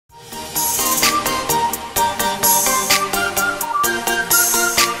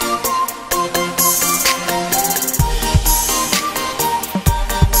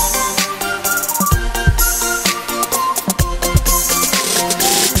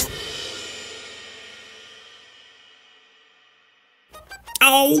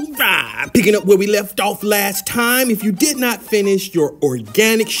All right, picking up where we left off last time. If you did not finish your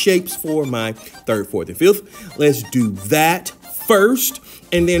organic shapes for my third, fourth, and fifth, let's do that first.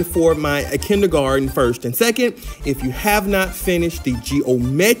 And then for my kindergarten first and second, if you have not finished the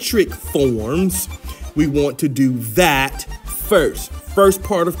geometric forms, we want to do that first. First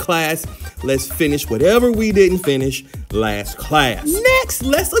part of class, let's finish whatever we didn't finish last class. Next,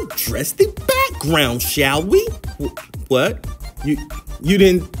 let's address the background, shall we? What? You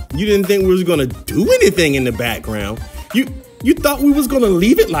didn't think we was gonna do anything in the background? You thought we was gonna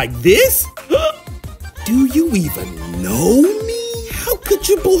leave it like this? Do you even know me? How could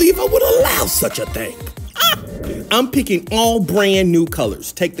you believe I would allow such a thing? I'm picking all brand new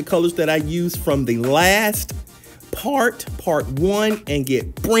colors. Take the colors that I used from the last part 1, and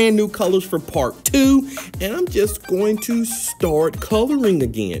get brand new colors for part 2. And I'm just going to start coloring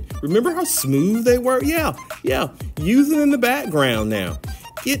again. Remember how smooth they were? Yeah. Use it in the background now.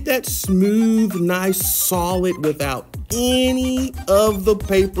 Get that smooth, nice, solid without any of the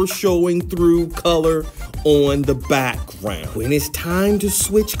paper showing through color on the background. When it's time to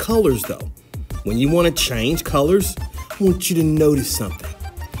switch colors though, when you want to change colors, I want you to notice something.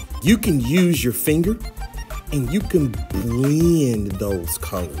 You can use your finger and you can blend those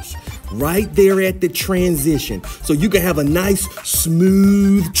colors right there at the transition. So you can have a nice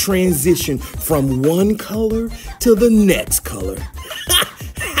smooth transition from one color to the next color.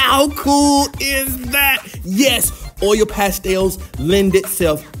 How cool is that? Yes, oil pastels lend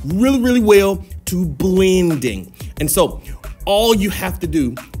itself really well to blending. And so all you have to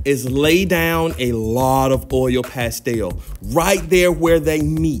do is lay down a lot of oil pastel right there where they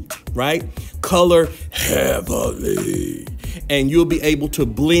meet, right? Color heavily. And you'll be able to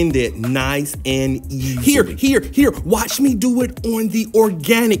blend it nice and easy. Here, watch me do it on the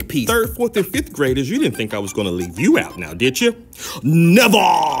organic piece. Third, fourth, and fifth graders, you didn't think I was gonna leave you out now, did you? Never!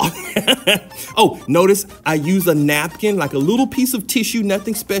 Oh, notice I use a napkin, like a little piece of tissue,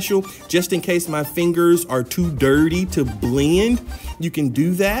 nothing special, just in case my fingers are too dirty to blend. You can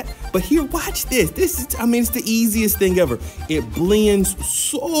do that. But here, watch this. It's the easiest thing ever. It blends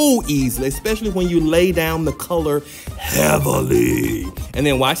so easily, especially when you lay down the color heavily. And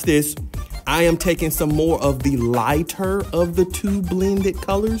then watch this. I am taking some more of the lighter of the two blended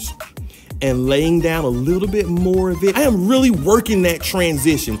colors and laying down a little bit more of it. I am really working that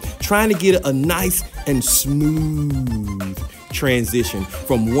transition, trying to get a nice and smooth transition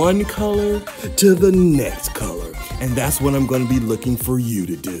from one color to the next color. And that's what I'm gonna be looking for you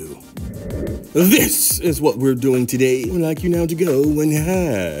to do. This is what we're doing today. I'd like you now to go and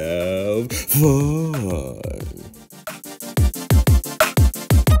have fun.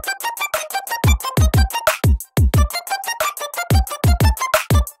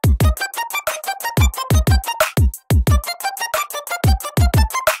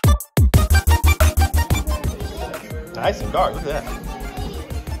 Nice and dark, look at that.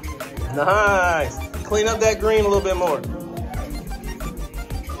 Nice. Clean up that green a little bit more.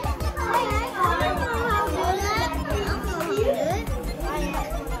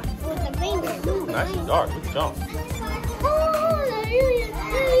 Nice and dark, good job.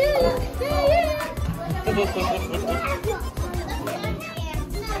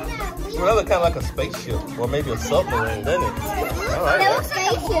 Well, that look kind of like a spaceship, or maybe a submarine, doesn't it? All right. That looks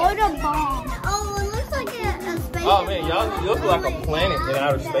spaceship or a bomb. Oh, it looks like a spaceship. Oh man, y'all look like a planet in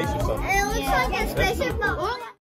outer space or something. It looks like a spaceship.